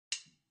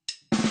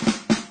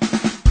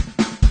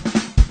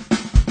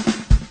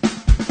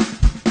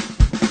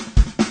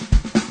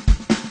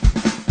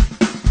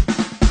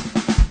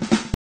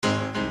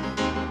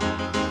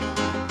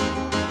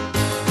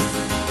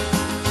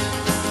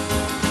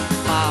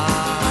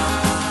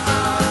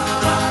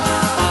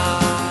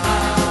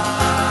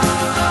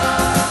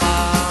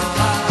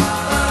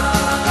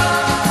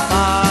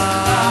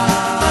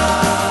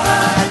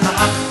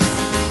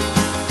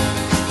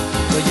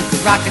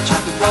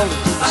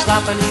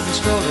slop, and even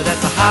stroll it at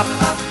the hop.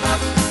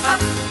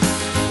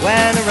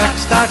 When the record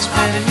starts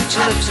spinning, mute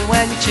your lips, and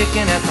when you're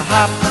chicken at the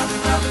hop.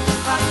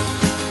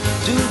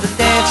 Do the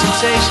dance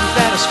sensations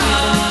that are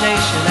sweeping the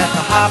nation at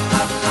the hop.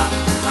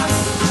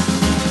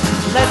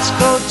 Let's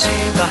go to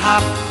the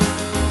hop.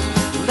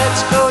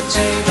 Let's go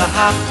to the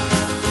hop.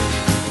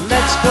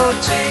 Let's go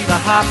to the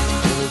hop.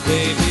 Oh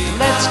baby,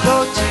 let's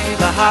go to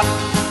the hop.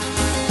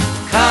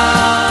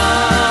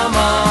 Come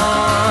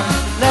on,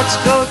 let's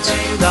go to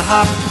the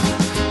hop.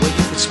 Well,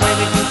 you can swing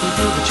it, you can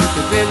groove it, you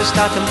can really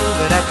start to move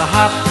it at the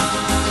hop.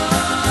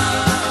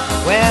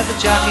 Where the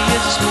jockey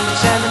is the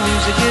smoothest and the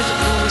music is the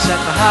coolest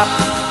at the hop.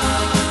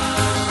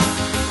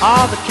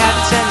 All the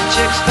cats and the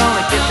chicks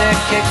gonna get their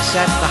kicks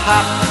at the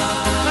hop.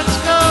 Let's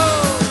go!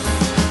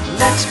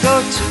 Let's go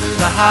to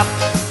the hop.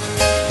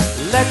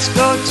 Let's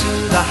go to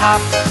the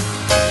hop.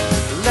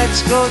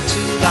 Let's go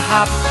to the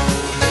hop.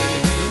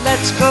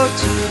 Let's go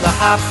to the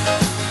hop.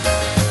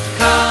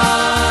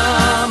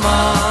 Come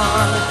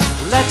on.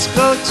 Let's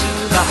go to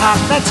the hop.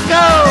 Let's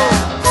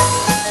go!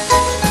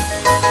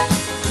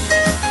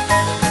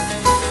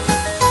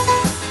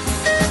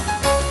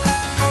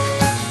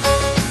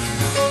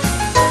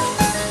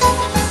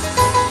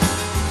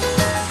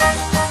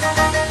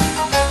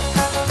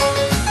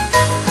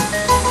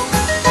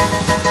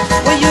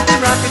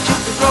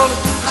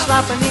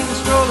 And even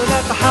stroll it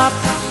at the hop.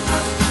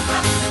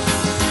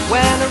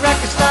 When the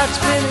record starts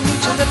spinning, mute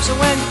your lips, and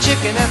when you're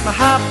chicken at the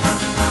hop.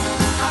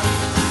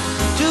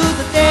 Do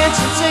the dance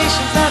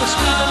sensations that are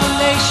sweeping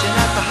the nation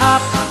at the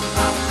hop.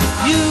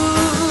 You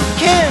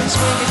can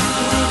swing it, you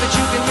can move it,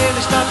 you can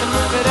really start to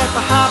move it at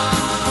the hop.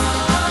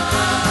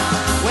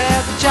 Where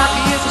the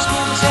jockey is the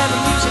smoothest and the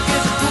music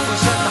is the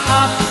coolest at the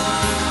hop.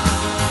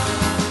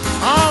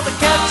 All the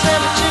cats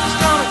and the chicks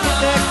gonna get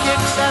their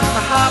kicks at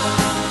the hop.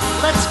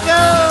 Let's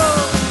go!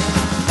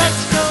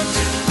 Let's go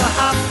to the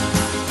hop.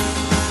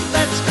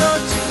 Let's go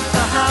to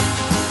the hop.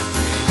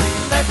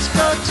 Let's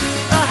go to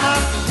the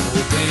hop.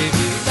 Oh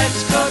baby,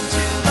 let's go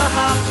to the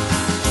hop.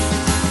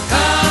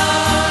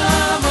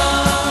 Come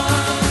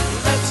on,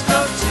 let's go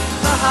to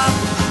the hop.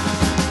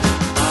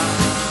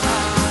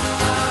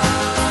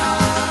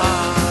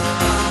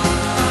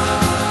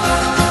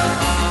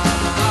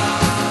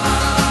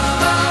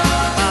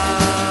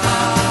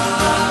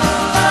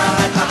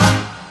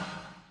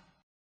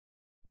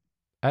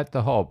 At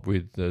the Hop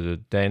with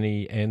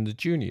Danny and the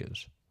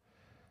Juniors.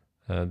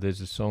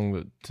 There's a song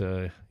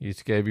that used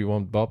to give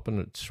everyone bopping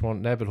at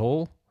Swan Abbott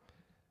Hall,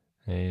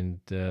 and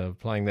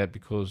playing that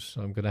because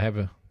I'm going to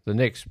have the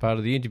next part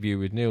of the interview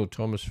with Neil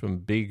Thomas from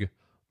Big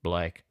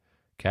Black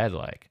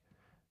Cadillac,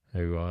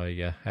 who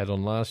I had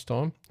on last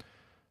time.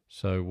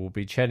 So we'll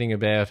be chatting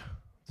about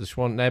the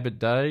Swan Abbott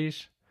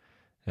days,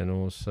 and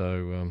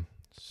also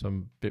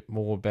some bit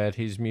more about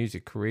his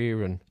music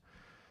career and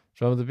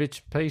some of the bits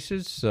and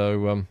pieces.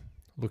 So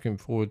looking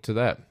forward to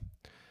that.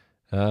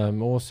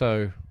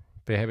 Also,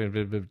 be having a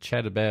bit of a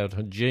chat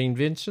about Gene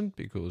Vincent,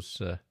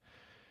 because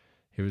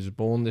he was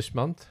born this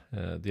month,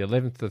 the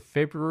 11th of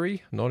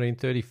February,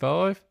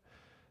 1935.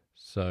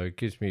 So it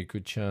gives me a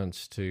good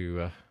chance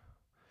to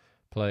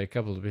play a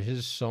couple of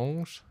his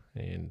songs.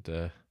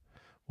 And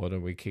why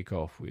don't we kick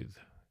off with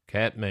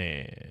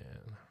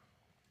Catman?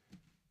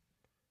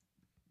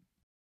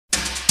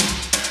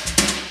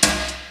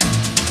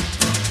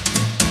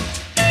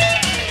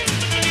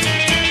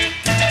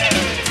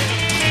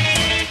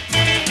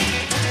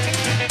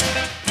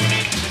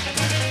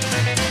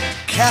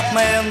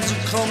 Catman's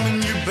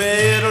a-comin', you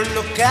better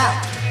look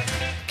out.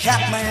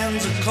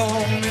 Catman's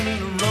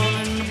a-comin',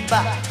 running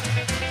about.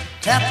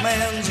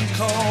 Catman's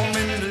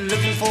a-comin',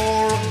 looking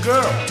for a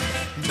girl.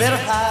 Better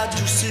hide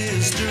your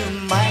sister,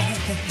 man.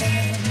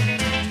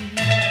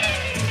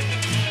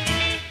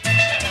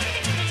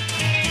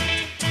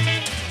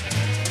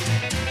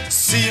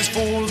 C is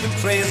for the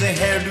crazy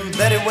hairdo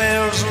that he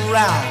wears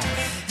around.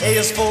 A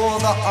is for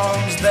the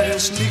arms that he'll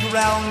sneak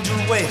around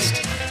your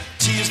waist.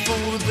 T is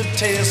for the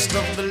taste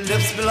of the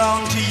lips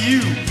belong to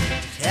you,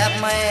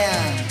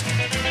 Catman.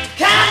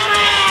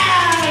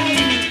 Catman!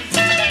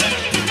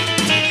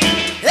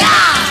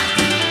 Yeah!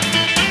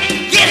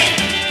 Get it!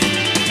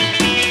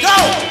 Go!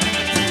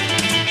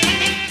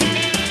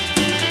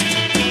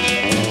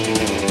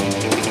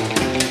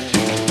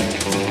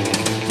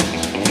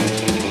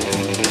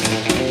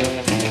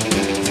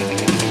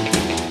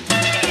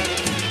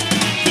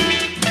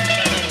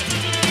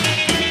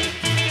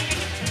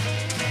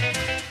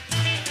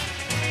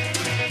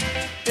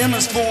 M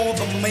is for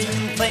the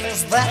main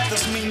things that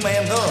this mean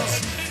man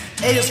does.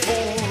 A is for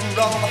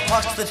all the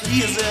hearts that he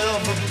has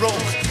ever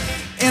broke.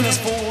 N is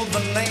for the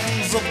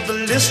names of the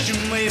list you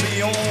may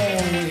be on.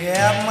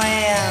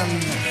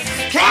 Catman.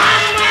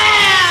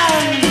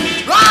 Catman!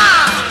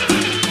 Rock!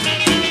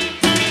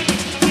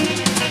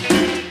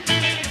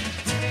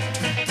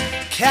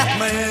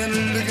 Catman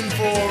looking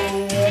for a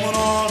woman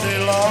all day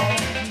long.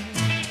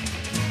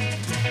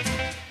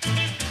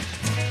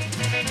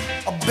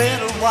 I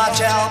better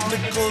watch out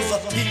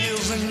because he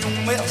is in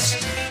your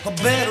mess. I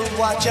better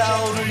watch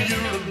out or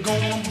you're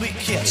gonna be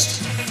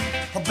kissed.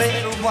 I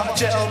Better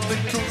watch out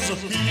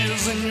because he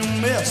is in your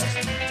midst.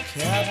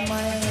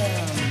 Catman.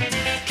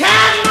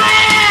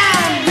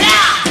 Catman!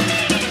 Yeah!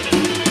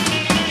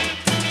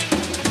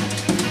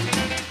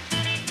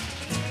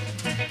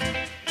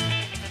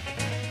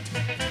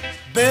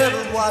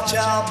 Better watch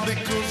out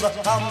because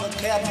I'm the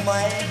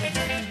Catman.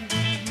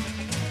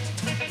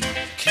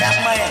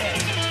 Catman.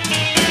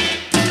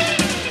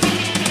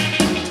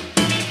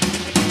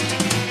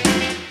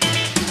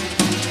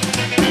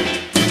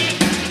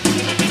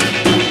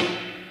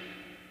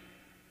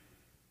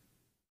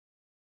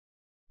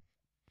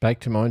 Back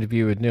to my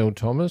interview with Neil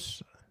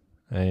Thomas,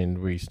 and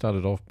we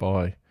started off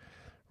by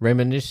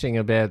reminiscing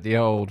about the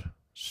old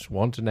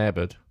Swanton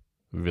Abbott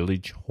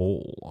Village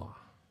Hall.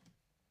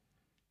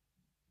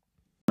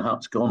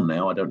 Hut's gone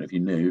now. I don't know if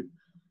you knew.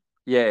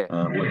 Yeah.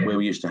 Where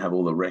we used to have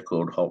all the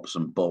record hops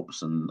and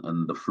bops,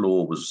 and the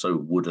floor was so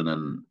wooden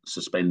and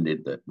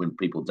suspended that when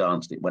people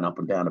danced, it went up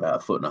and down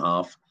about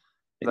 1.5 feet.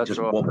 It That's just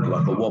right. wobbled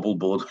like a wobble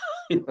board.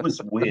 It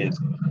was weird.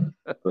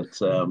 But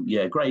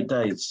yeah, great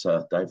days,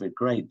 David.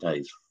 Great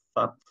days.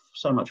 Fun,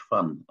 so much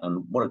fun,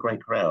 and what a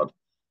great crowd.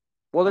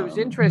 Well, it was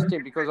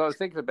interesting because I was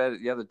thinking about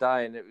it the other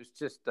day, and it was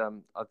just,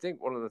 I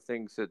think one of the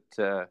things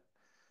that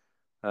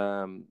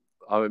I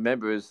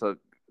remember is that,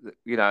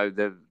 you know,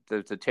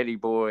 there's the Teddy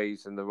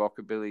Boys and the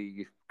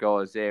Rockabilly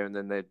guys there, and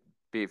then there'd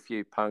be a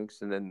few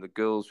punks, and then the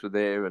girls were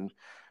there, and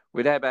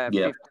we'd have our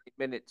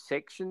 15-minute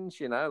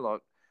sections, you know,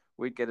 like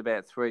we'd get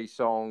about 3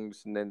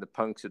 songs, and then the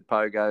punks would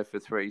pogo for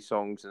 3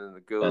 songs, and then the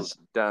girls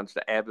would dance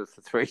to ABBA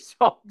for 3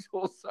 songs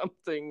or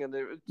something. And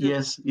it was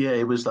just...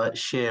 it was like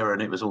share,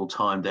 and it was all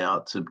timed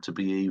out to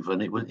be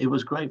even. It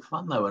was great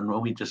fun though, and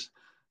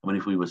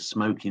if we were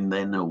smoking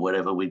then or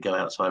whatever, we'd go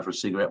outside for a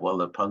cigarette while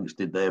the punks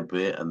did their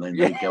bit, and then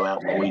they'd go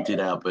out while we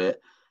did our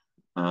bit.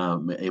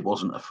 It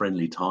wasn't a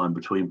friendly time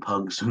between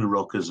punks and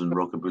rockers and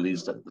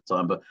rockabillys at the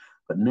time, but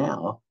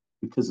now,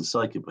 because of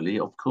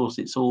psychobilly, of course,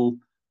 it's all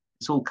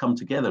come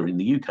together in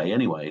the UK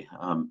anyway.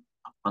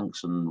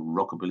 Punks and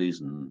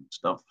rockabillys and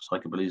stuff,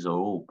 psychobillys are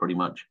all pretty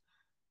much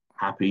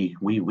happy.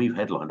 We've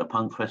headlined a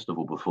punk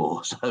festival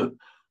before, so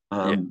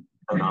don't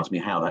ask me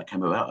how that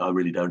came about. I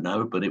really don't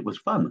know, but it was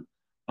fun,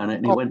 and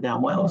it went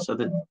down well. So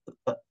that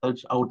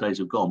those old days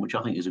have gone, which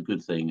I think is a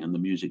good thing, and the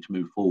music's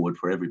moved forward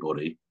for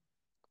everybody.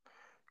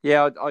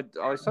 Yeah,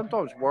 I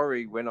sometimes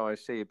worry when I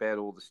see about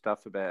all the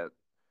stuff about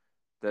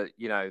the,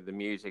 you know, the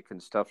music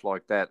and stuff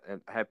like that,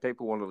 and how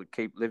people want to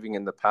keep living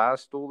in the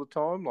past all the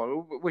time, like,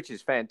 which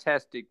is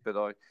fantastic.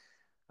 But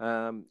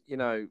you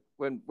know,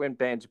 when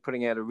bands are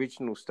putting out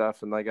original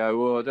stuff and they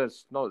go, "Oh,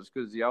 that's not as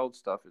good as the old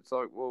stuff," it's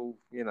like, well,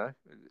 you know,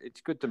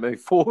 it's good to move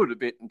forward a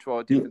bit and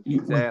try different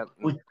things out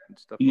and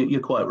stuff.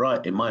 You're quite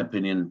right, in my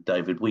opinion,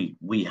 David.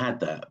 We had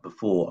that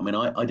before. I mean,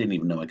 I didn't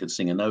even know I could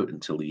sing a note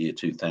until the year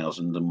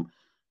 2000, and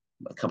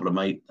a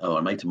mate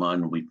of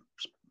mine,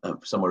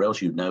 somewhere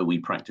else we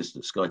practiced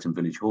at Skyton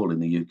Village Hall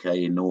in the UK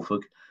in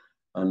Norfolk,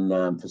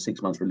 and for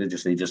 6 months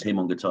religiously, just him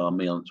on guitar,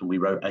 me on. So we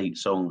wrote 8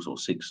 songs or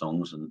 6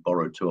 songs and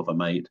borrowed 2 off a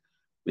mate.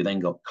 We then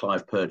got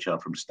Clive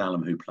Purchard from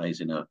Stalham, who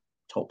plays in a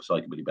top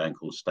psychobilly band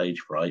called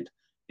Stage Fright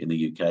in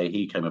the UK.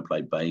 He came and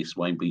played bass.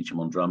 Wayne Beecham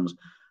on drums.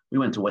 We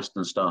went to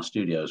Western Star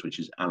Studios, which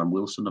is Alan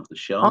Wilson of the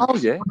Sharks. Oh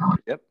yeah,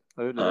 yep.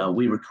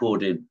 We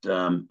recorded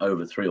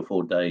over 3 or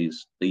 4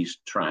 days these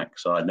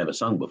tracks I'd never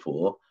sung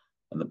before.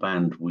 And the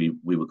band, we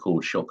were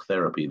called Shock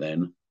Therapy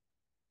then.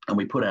 And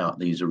we put out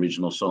these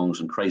original songs,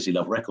 and Crazy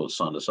Love Records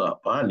signed us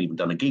up. I hadn't even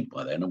done a gig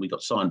by then, and we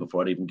got signed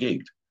before I'd even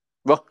gigged.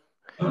 Well,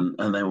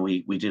 and then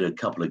we did a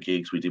couple of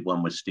gigs. We did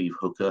one with Steve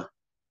Hooker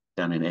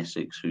down in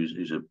Essex,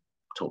 who's a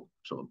top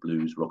sort of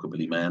blues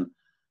rockabilly man.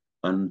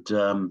 And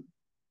and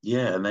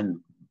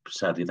then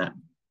sadly that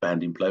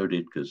band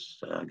imploded because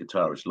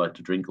guitarists like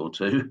to drink or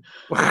two.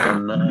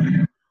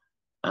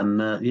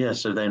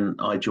 So then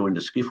I joined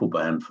a skiffle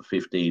band for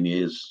 15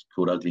 years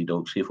called Ugly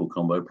Dog Skiffle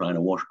Combo, playing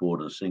a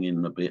washboard and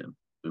singing a bit,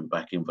 doing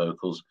backing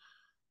vocals.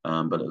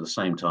 But at the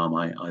same time,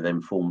 I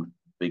then formed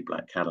Big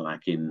Black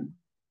Cadillac in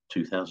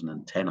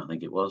 2010, I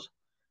think it was.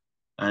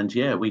 And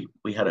yeah, we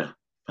had a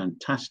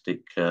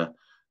fantastic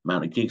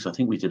amount of gigs. I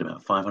think we did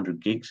about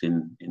 500 gigs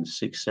in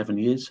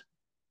 6-7 years.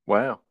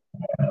 Wow.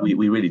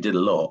 We really did a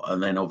lot.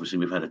 And then obviously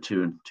we've had a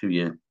 2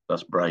 year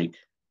plus break.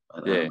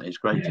 It's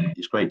great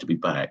to be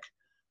back.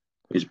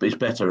 It's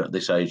better at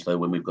this age, though,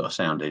 when we've got a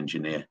sound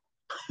engineer.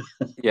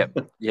 Yeah.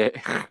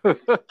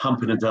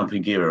 Humping and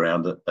dumping gear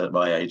around at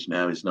my age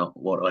now is not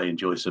what I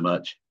enjoy so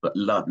much, but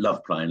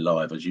love playing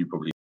live, as you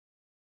probably.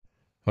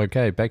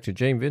 Okay, back to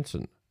Gene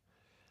Vincent,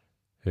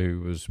 who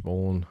was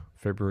born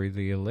February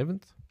the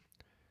 11th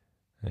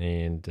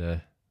and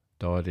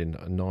died in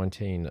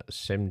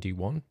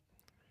 1971.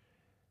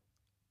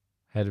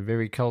 Had a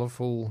very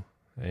colourful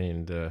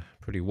and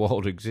pretty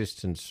wild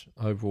existence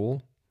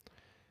overall.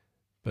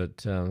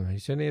 But he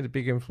certainly had a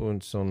big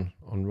influence on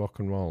rock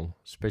and roll,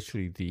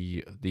 especially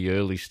the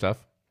early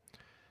stuff.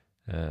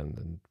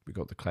 And we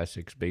got the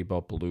classics,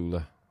 bebop,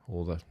 baloola,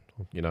 all that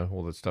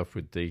stuff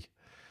with the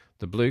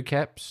Blue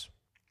Caps.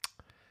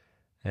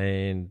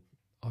 And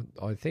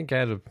I think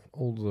out of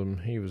all of them,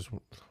 he was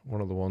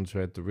one of the ones who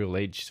had the real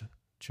edge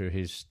to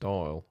his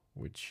style,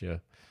 which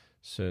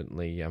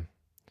certainly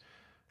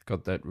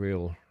got that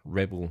real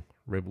rebel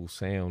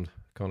sound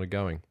kind of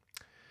going.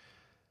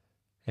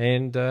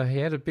 And he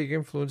had a big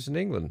influence in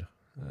England.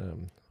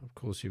 Of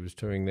course, he was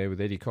touring there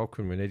with Eddie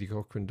Cochran when Eddie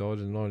Cochran died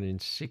in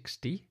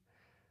 1960.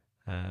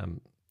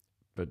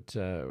 But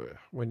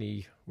when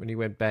he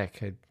went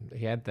back,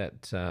 he had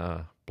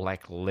that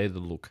black leather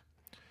look,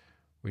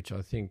 which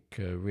I think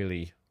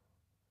really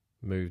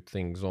moved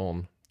things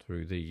on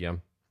through the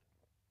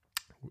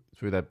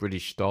through that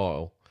British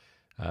style,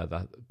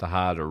 the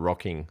harder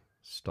rocking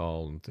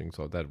style and things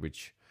like that,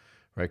 which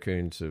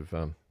Raccoons have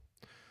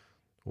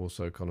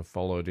also kind of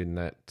followed in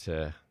that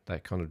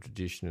that kind of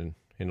tradition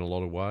in a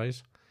lot of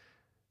ways,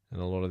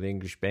 and a lot of the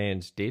English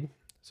bands did.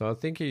 So I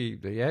think he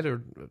had a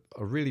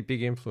really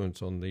big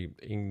influence on the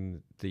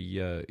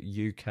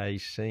UK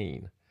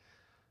scene.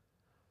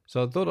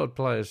 So I thought I'd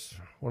play us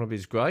one of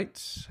his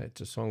greats.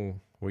 It's a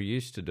song we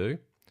used to do.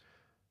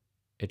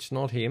 It's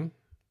not him,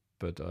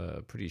 but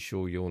pretty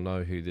sure you'll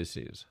know who this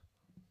is.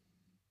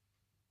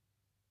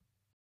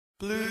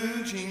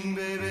 Blue jean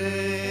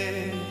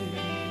baby,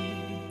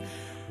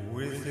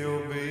 with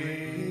your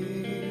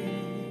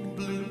big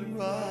blue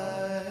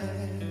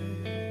eyes,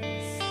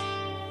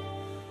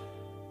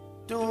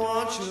 don't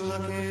want you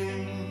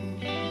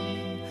looking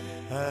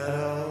at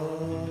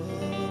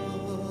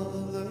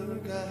other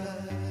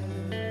guys.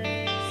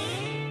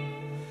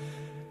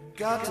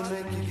 Got to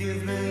make you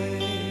give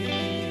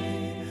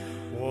me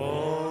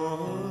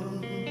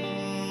one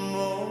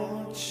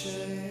more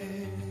chance.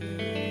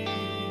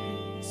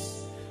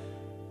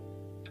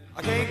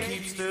 I can't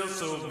keep still,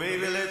 so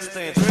baby, let's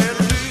dance. Well,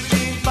 the blue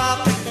jean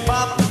bop,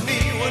 bop with me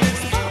when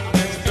it's pop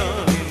that's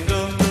done in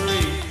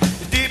dungaree.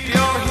 You dip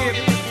your hip,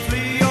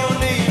 flee your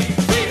knee,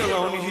 wiggle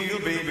on your heel,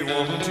 baby,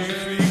 1, 2,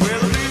 3. Well,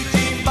 the blue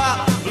jean bop,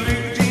 baby,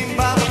 blue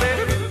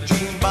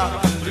jean bop,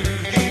 baby, blue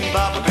jean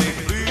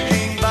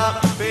bop,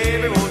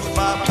 baby, won't you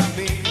bop with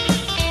me?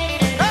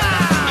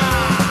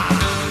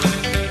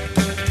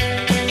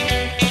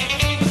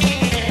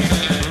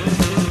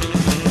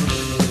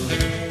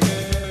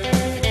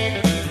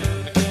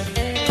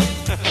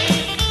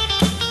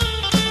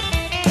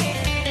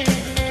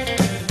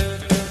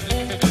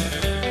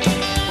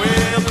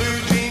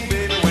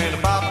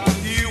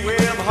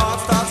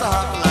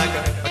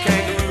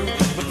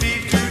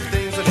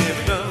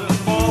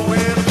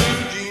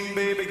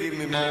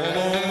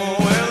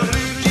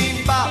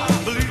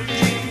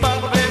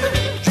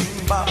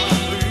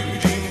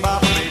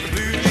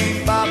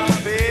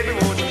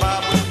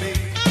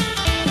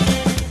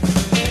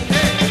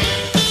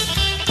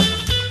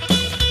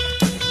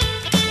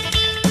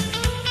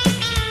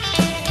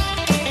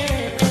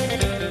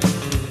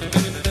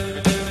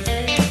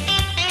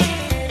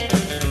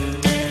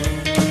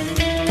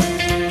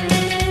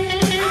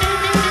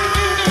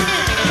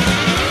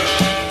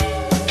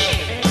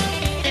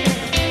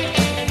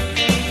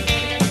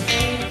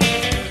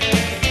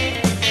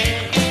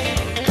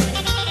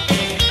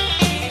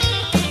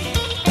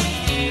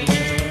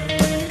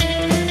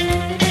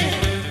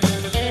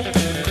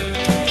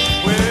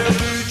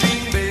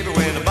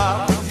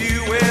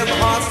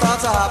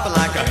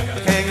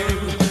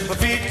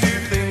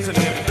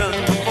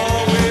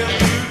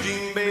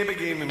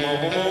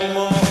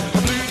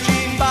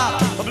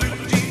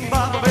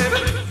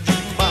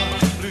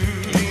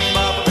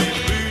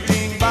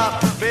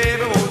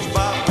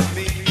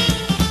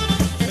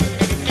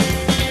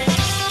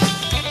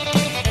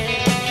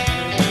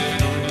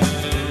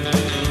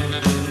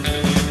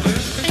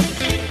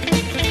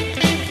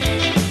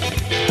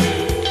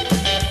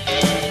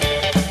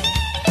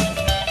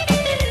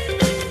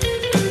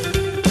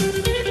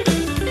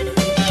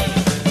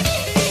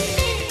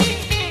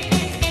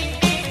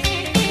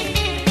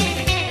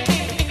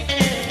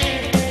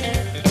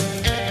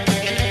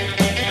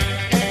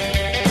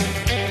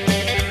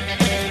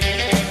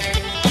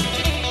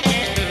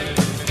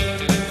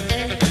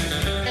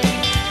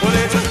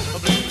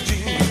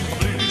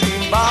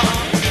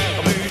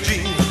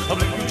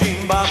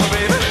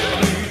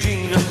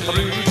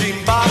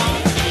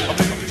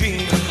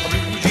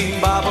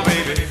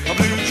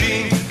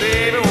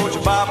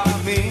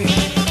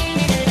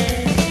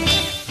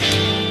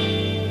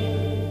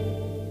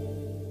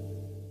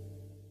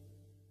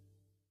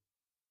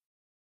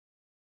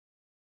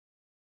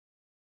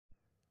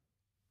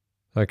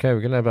 Okay,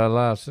 we're going to have our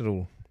last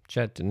little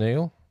chat to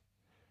Neil.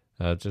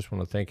 Just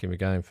want to thank him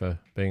again for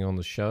being on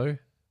the show.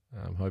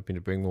 I'm hoping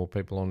to bring more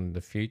people on in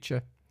the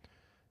future.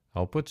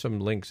 I'll put some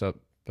links up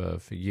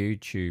for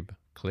YouTube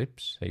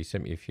clips. He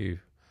sent me a few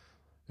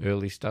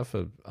early stuff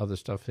of other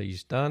stuff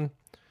he's done.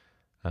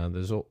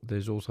 There's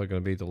also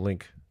going to be the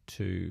link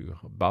to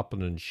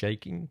Boppin' and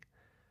Shaking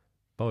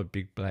by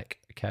Big Black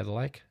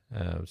Cadillac.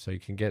 So you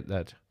can get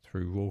that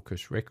through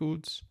Raucous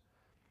Records.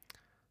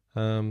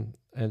 And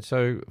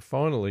so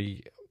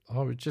finally,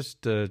 I was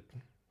just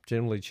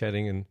generally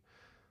chatting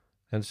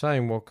and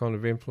saying what kind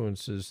of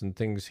influences and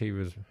things he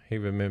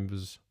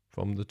remembers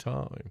from the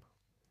time.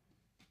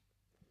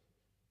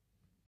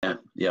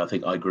 yeah, I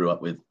think I grew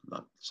up with,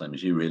 like, same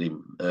as you really,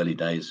 early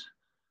days,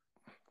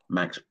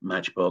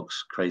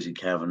 Matchbox, Crazy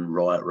Cavern,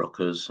 Riot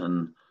Rockers,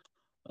 and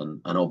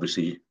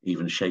obviously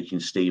even Shakin'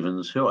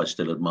 Stevens, who I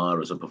still admire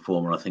as a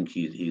performer. I think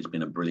he's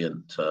been a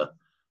brilliant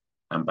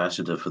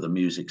ambassador for the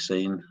music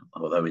scene,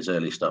 although his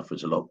early stuff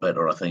was a lot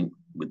better, I think,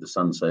 with the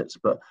Sunsets.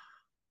 But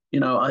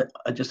I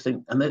just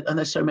think, and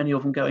there's so many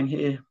of them going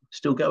here,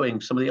 still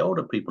going. Some of the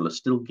older people are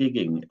still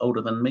gigging,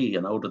 older than me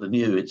and older than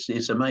you.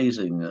 It's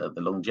amazing the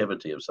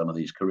longevity of some of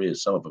these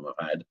careers some of them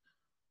have had,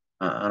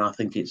 and I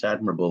think it's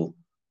admirable.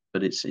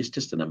 But it's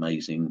just an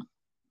amazing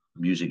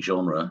music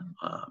genre.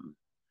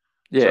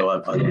 So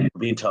I've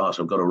been tasked.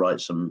 I've got to write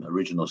some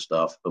original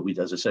stuff. But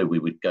as I said, we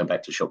would go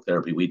back to Shock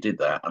Therapy. We did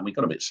that, and we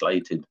got a bit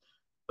slated.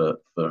 But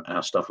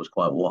our stuff was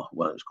quite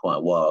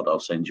wild. I'll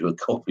send you a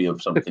copy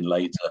of something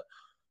later.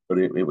 But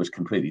it was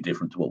completely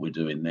different to what we're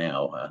doing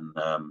now,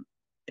 and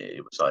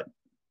it was like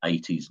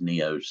 80s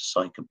neo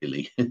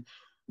psychobilly.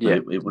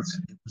 It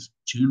was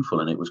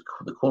tuneful, and it was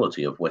the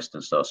quality of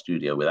Western Star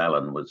Studio with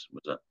Alan was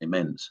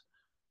immense.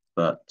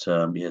 But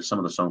some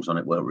of the songs on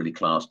it weren't really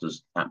classed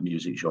as that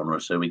music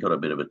genre, so we got a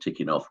bit of a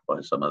ticking off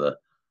by some of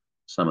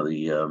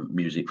the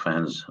music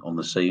fans on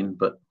the scene.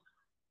 But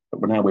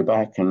now we're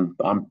back, and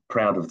I'm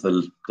proud of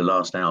the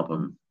last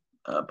album,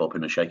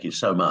 Boppin' and Shakin',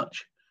 so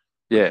much.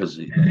 Because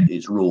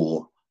it's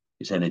raw,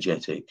 it's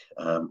energetic.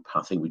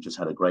 I think we just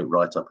had a great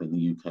write-up in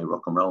the UK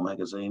Rock and Roll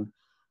magazine,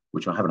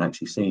 which I haven't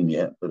actually seen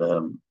yet, but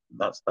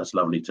that's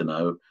lovely to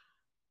know.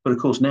 But of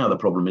course, now the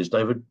problem is,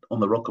 David, on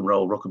the rock and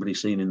roll rockabilly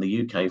scene in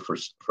the UK, for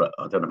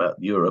I don't know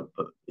about Europe,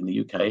 but in the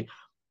UK,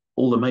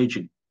 all the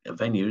major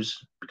venues,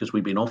 because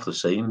we've been off the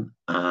scene,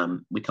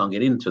 we can't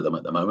get into them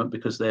at the moment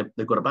because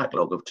they've got a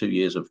backlog of 2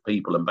 years of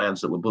people and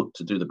bands that were booked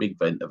to do the big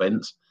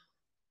events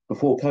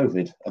before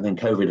COVID, and then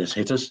COVID has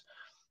hit us,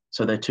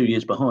 so they're 2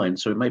 years behind.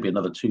 So it may be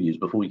another 2 years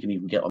before we can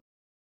even get on.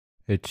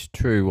 It's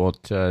true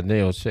what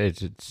Neil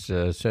says. It's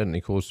certainly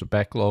caused a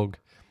backlog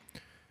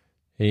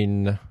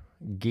in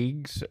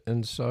gigs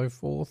and so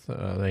forth.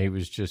 He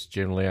was just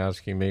generally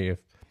asking me if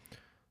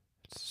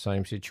it's the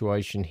same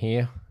situation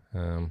here.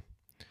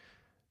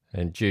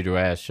 And due to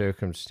our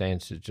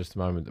circumstances, just the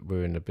moment that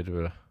we're in a bit of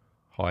a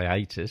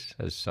hiatus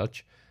as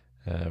such,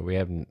 we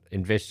haven't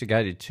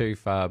investigated too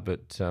far,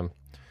 but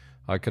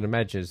I can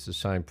imagine it's the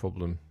same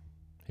problem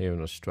here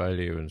in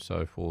Australia and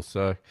so forth.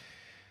 So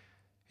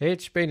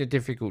it's been a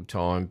difficult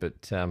time,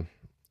 but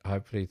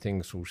hopefully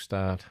things will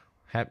start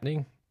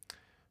happening.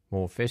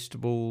 More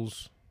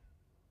festivals,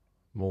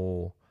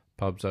 more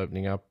pubs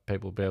opening up,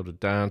 people will be able to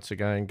dance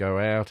again, go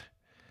out.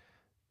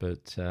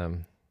 But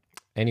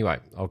anyway,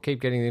 I'll keep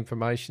getting the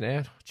information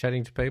out,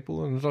 chatting to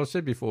people. And as I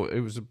said before,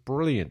 it was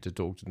brilliant to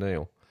talk to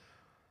Neil.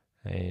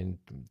 And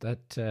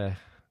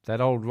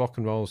that old rock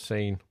and roll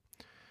scene,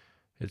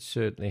 it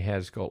certainly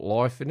has got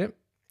life in it.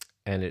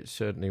 And it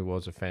certainly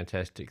was a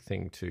fantastic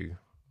thing to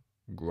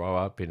grow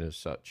up in as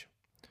such.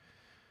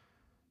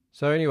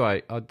 So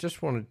anyway, I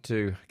just wanted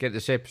to get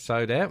this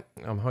episode out.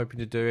 I'm hoping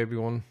to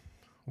do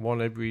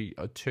one every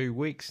 2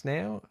 weeks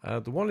now.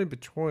 The one in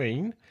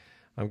between,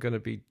 I'm going to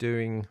be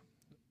doing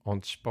on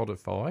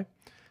Spotify.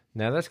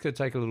 Now that's going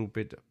to take a little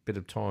bit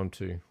of time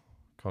to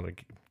kind of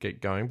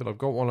get going, but I've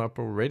got one up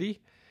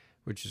already,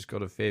 which has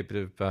got a fair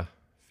bit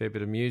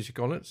of music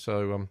on it.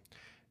 So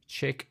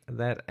check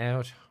that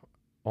out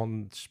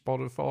on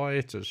Spotify.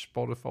 It's a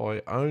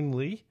Spotify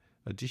only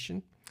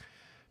edition.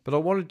 But I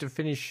wanted to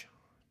finish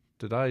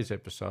today's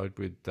episode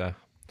with a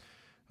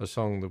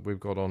song that we've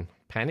got on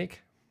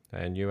Panic,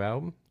 our new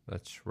album.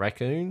 That's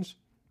Raccoons.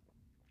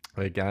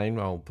 Again,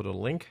 I'll put a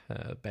link,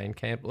 a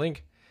Bandcamp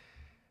link.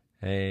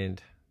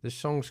 And this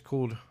song's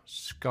called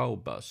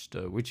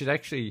Skullbuster, which is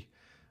actually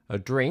a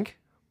drink.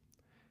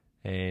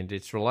 And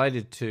it's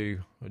related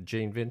to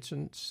Gene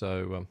Vincent.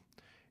 So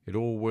it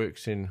all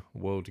works in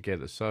well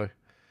together. So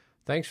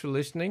thanks for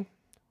listening.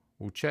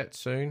 We'll chat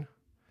soon.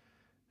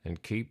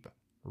 And keep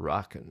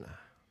rocking.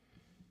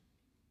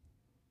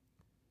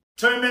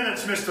 2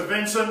 minutes, Mr.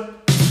 Vincent.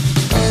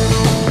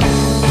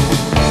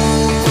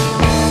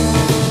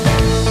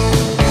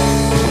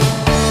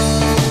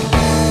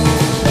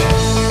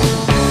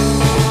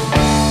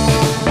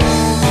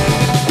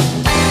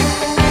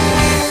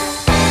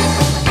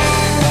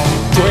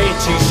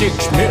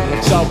 Six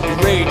minutes, I'll be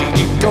ready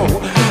to go.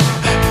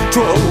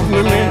 12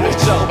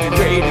 minutes, I'll be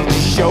ready to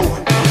show.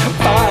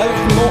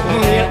 5 more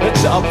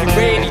minutes, I'll be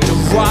ready to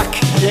rock,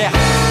 yeah.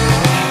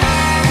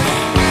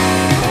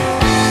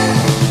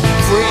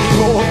 3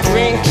 more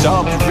drinks,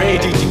 I'll be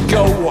ready to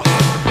go.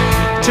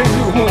 2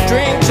 more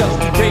drinks, I'll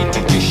be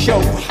ready to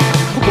show.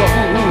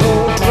 1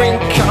 more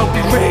drink, I'll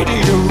be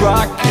ready to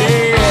rock,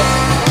 yeah.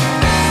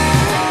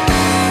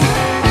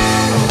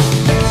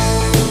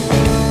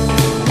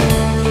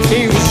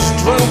 He was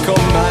drunk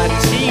on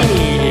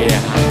martini,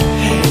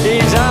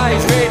 his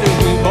eyes red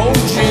and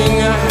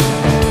bulging,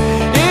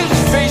 his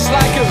face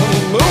like a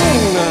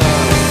moon.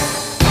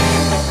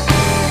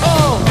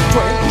 Oh,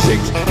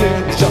 26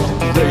 minutes, I'll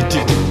be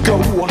ready to go.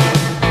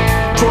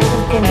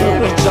 12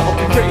 minutes, I'll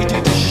be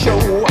ready to show.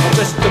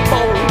 Just a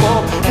bowl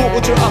of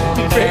water, I'll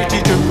be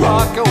ready to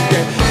rock. Oh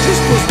yeah,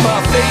 just push my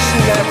face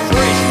in that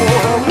fresh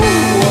water.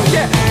 Ooh,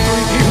 yeah,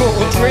 3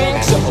 more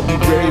drinks, I'll be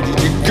ready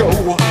to go.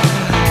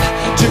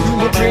 2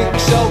 more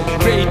drinks, I'll be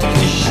ready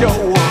to show.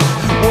 1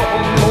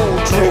 more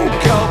drink,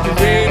 I'll be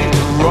ready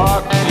to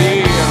rock,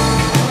 yeah.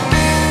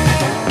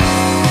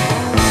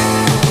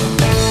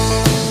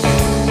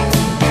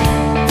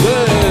 The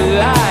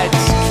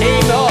lights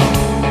came up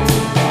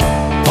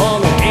on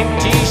an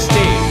empty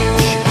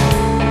stage.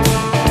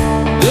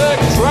 The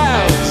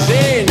crowd's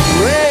in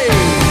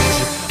rage.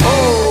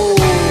 Oh,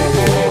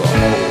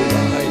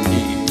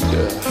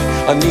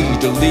 I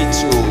need a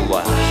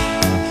little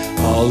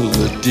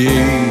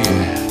holiday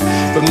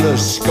from the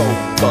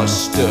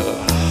Skullbuster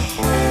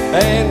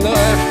and the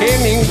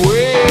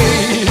Hemingway.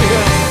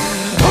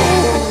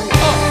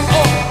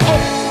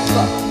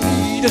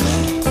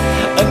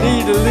 I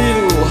need a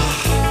little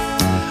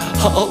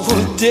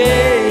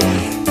holiday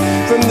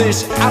from this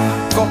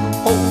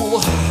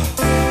alcohol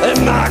and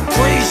my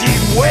crazy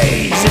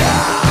ways.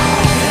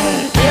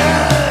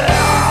 Yeah,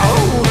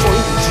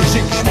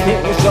 26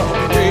 minutes, I'm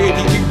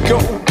ready to go.